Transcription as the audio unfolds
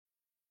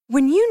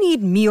When you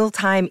need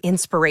mealtime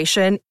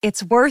inspiration,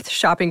 it's worth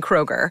shopping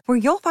Kroger, where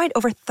you'll find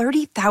over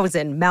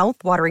 30,000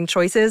 mouth-watering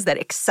choices that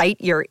excite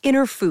your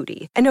inner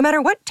foodie. And no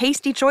matter what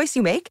tasty choice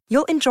you make,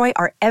 you'll enjoy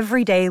our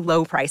everyday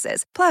low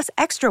prices, plus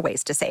extra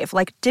ways to save,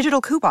 like digital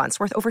coupons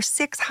worth over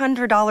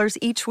 $600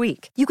 each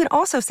week. You can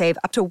also save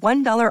up to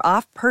 $1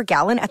 off per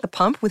gallon at the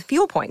pump with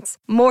fuel points.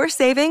 More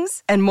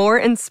savings and more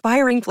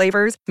inspiring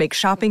flavors make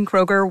shopping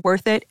Kroger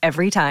worth it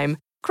every time.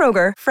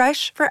 Kroger,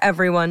 fresh for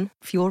everyone.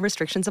 Fuel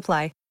restrictions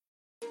apply.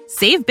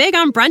 Save big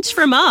on brunch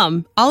for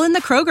mom, all in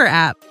the Kroger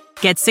app.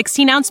 Get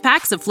 16-ounce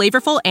packs of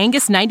flavorful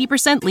Angus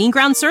 90% lean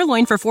ground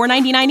sirloin for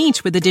 $4.99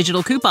 each with a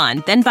digital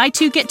coupon. Then buy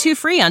 2, get 2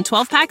 free on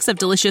 12 packs of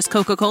delicious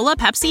Coca-Cola,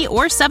 Pepsi,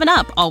 or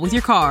 7-Up, all with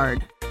your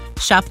card.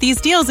 Shop these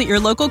deals at your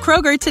local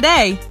Kroger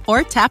today,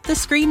 or tap the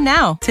screen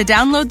now to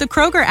download the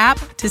Kroger app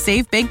to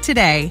save big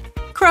today.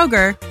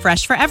 Kroger,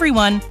 fresh for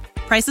everyone.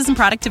 Prices and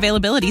product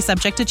availability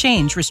subject to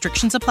change.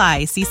 Restrictions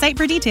apply. See site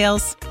for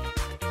details.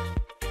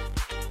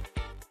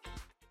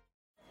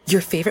 Your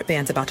favorite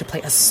band's about to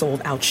play a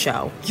sold-out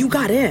show. You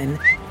got in.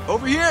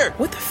 Over here!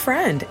 With a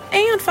friend.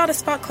 And found a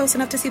spot close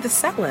enough to see the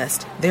set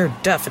list. They're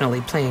definitely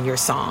playing your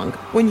song.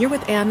 When you're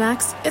with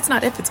Amex, it's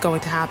not if it's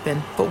going to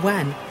happen, but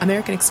when.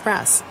 American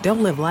Express.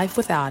 Don't live life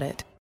without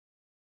it.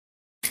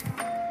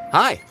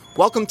 Hi,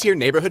 welcome to your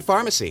neighborhood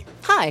pharmacy.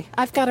 Hi,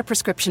 I've got a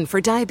prescription for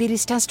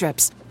diabetes test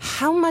strips.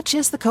 How much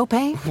is the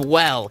copay?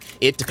 Well,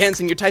 it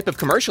depends on your type of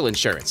commercial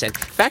insurance and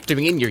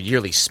factoring in your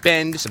yearly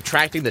spend,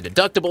 subtracting the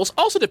deductibles,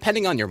 also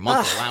depending on your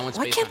monthly allowance.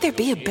 Why can't there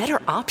be a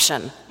better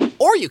option?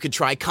 Or you could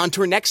try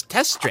Contour Next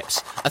test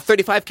strips. A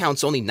 35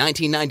 count's only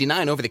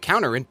 $19.99 over the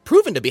counter and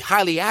proven to be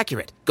highly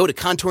accurate. Go to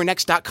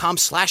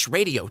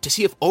contournext.com/radio to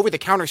see if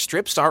over-the-counter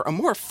strips are a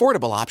more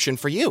affordable option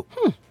for you.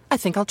 I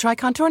think I'll try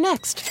Contour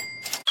Next.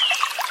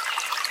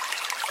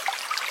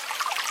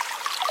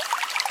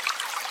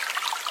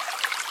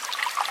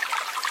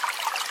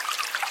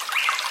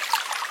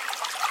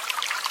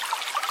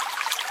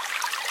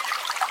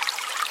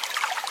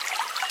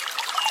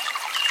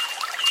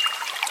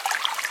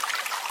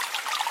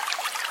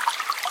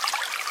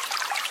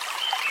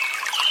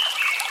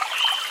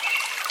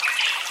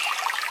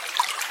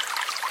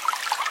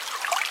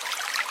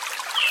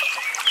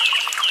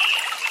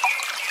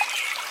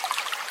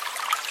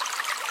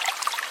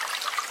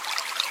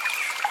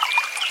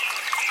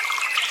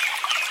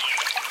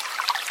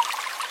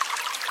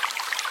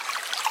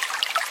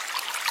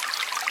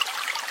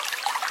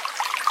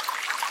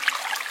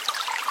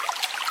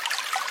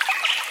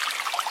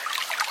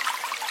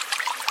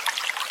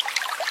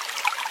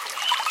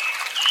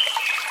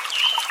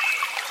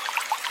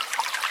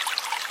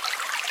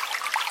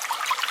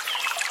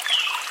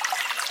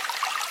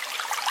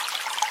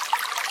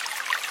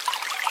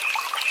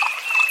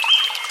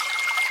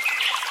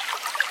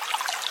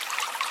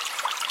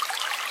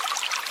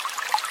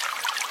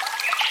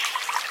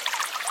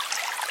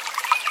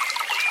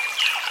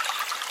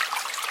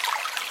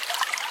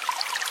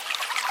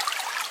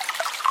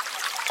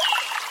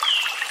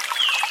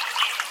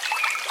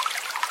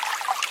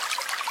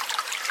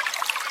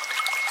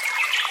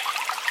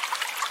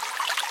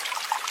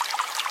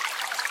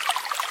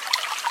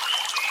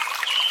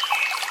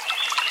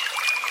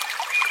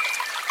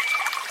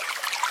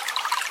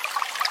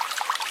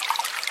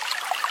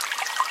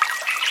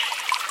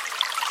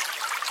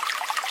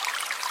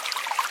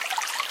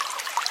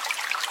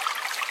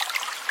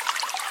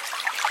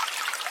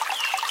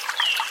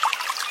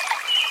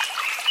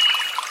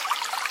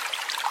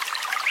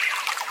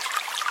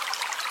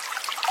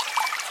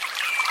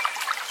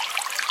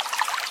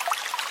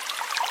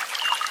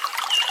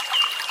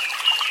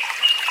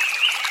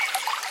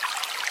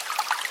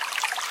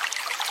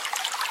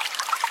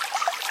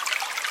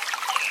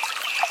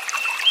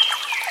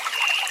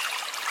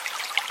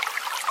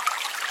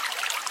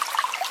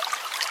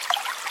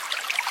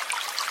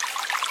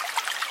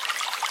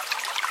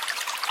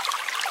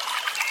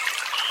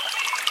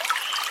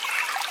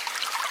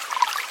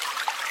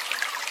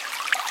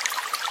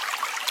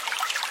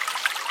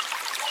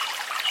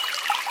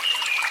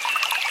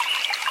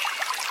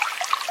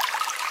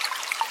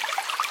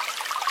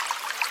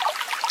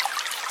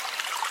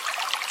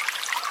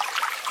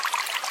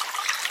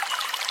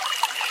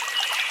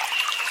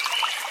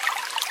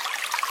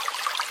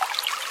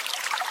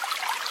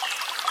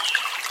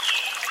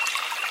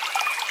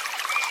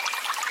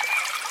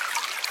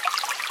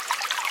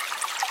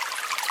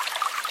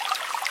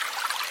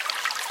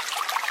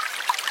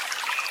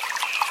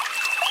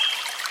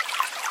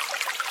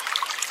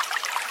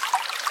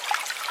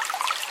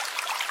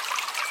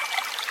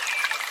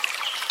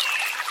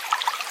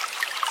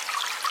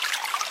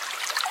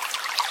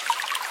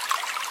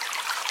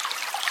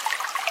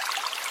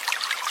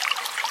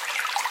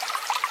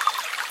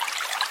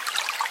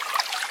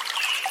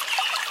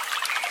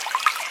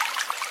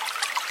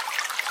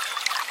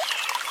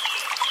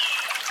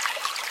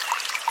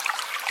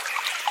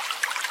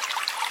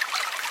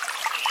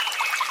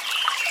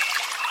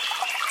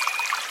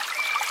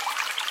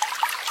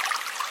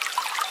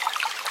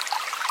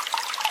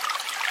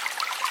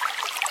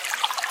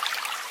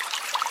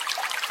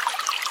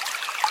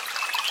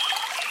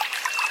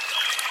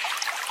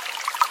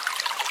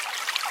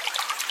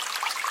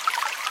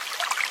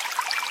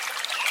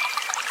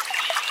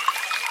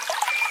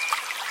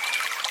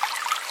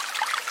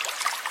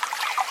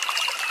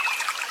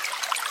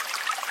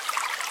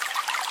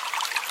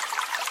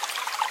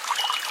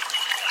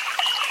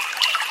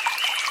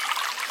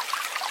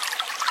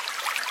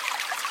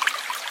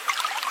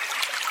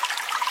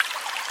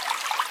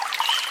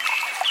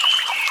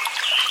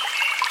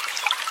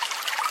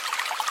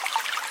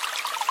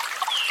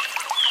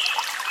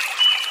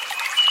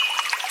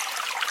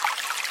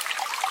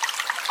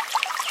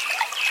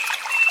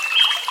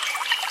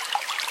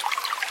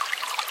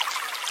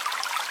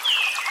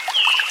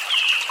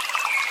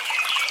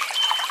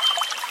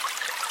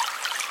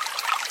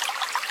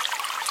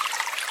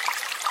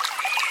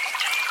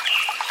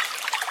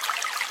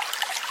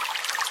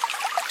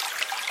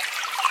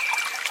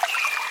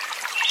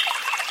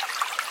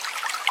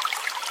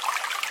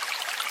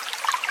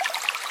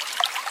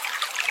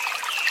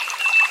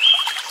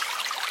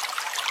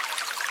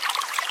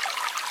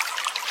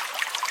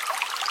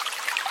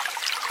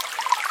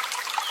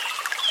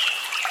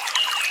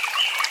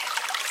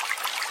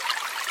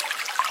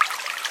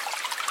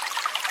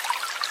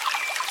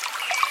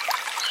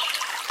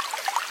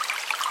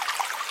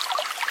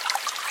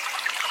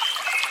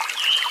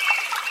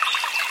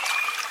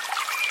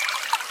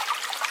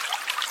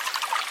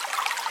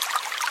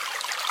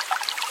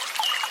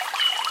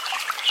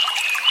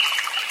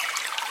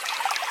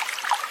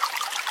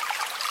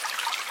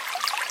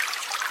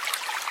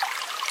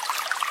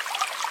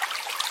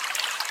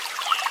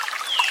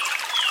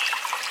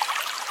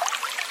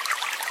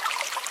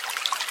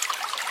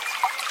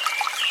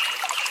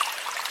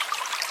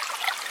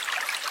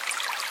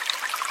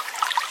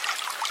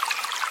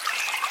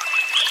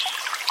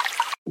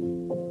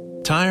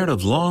 Tired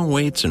of long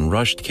waits and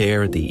rushed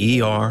care at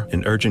the ER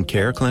and urgent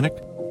care clinic?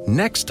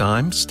 Next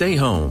time, stay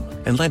home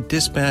and let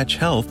Dispatch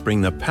Health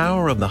bring the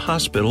power of the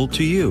hospital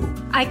to you.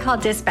 I call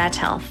Dispatch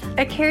Health.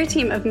 A care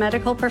team of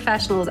medical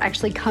professionals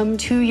actually come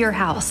to your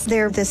house.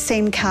 They're the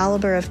same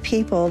caliber of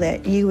people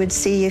that you would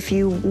see if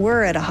you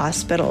were at a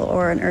hospital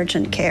or an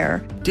urgent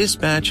care.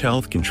 Dispatch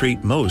Health can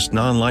treat most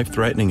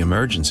non-life-threatening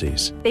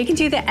emergencies. They can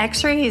do the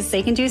x-rays,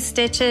 they can do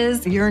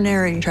stitches,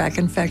 urinary tract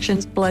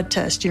infections, blood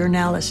test,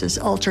 urinalysis,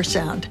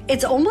 ultrasound.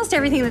 It's almost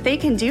everything that they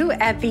can do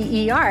at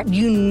the ER.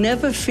 You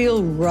never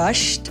feel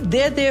rushed.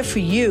 They're there for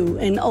you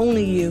and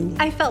only you.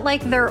 I felt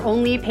like their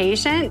only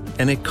patient.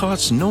 And it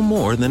costs no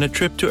more than a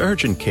trip to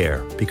urgent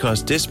care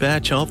because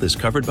Dispatch Health is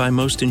covered by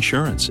most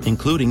insurance,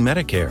 including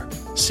Medicare.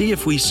 See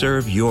if we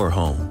serve your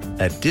home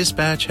at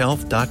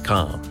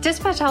dispatchhealth.com.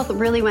 Dispatch Health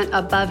really went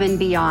above and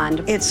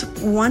beyond. It's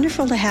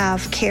wonderful to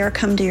have care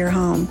come to your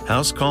home.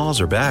 House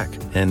calls are back,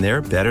 and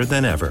they're better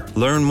than ever.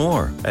 Learn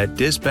more at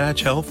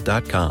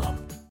dispatchhealth.com.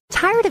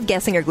 Tired of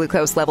guessing your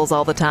glucose levels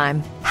all the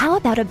time? How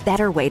about a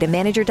better way to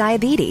manage your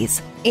diabetes?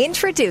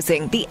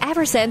 Introducing the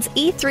Eversense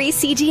E3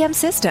 CGM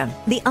system,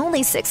 the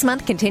only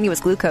 6-month continuous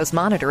glucose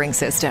monitoring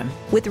system.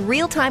 With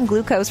real-time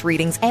glucose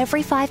readings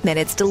every 5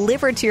 minutes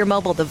delivered to your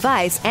mobile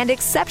device and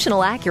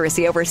exceptional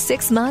accuracy over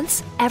 6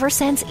 months,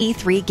 Eversense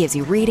E3 gives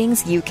you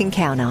readings you can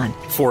count on.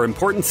 For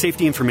important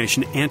safety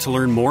information and to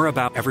learn more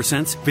about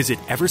Eversense, visit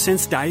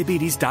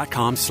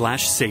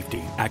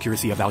eversensediabetes.com/safety.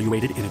 Accuracy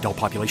evaluated in adult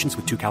populations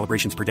with 2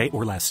 calibrations per day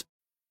or less.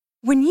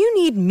 When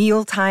you need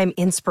mealtime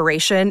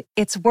inspiration,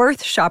 it's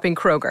worth shopping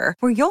Kroger,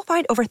 where you'll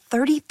find over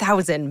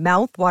 30,000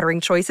 mouth-watering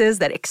choices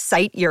that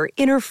excite your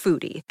inner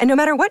foodie. And no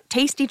matter what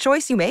tasty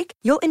choice you make,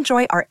 you'll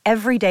enjoy our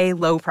everyday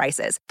low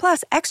prices,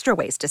 plus extra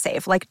ways to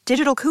save, like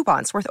digital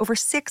coupons worth over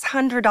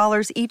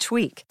 $600 each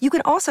week. You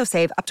can also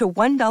save up to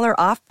 $1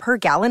 off per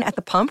gallon at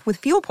the pump with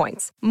fuel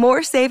points.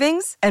 More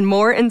savings and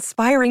more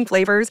inspiring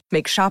flavors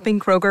make shopping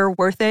Kroger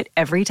worth it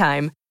every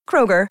time.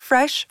 Kroger,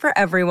 fresh for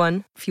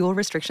everyone. Fuel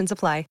restrictions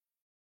apply.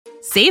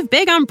 Save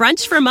big on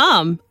brunch for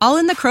mom, all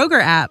in the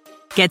Kroger app.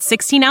 Get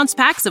 16-ounce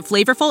packs of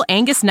flavorful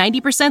Angus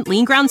 90%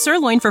 lean ground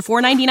sirloin for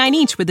 $4.99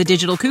 each with a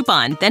digital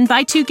coupon. Then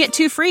buy 2, get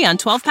 2 free on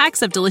 12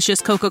 packs of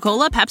delicious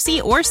Coca-Cola,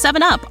 Pepsi, or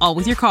 7-Up, all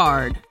with your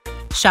card.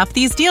 Shop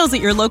these deals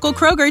at your local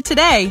Kroger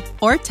today,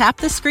 or tap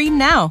the screen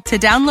now to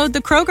download the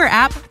Kroger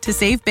app to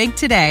save big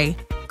today.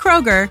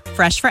 Kroger,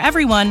 fresh for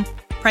everyone.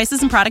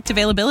 Prices and product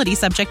availability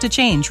subject to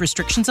change.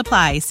 Restrictions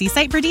apply. See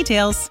site for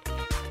details.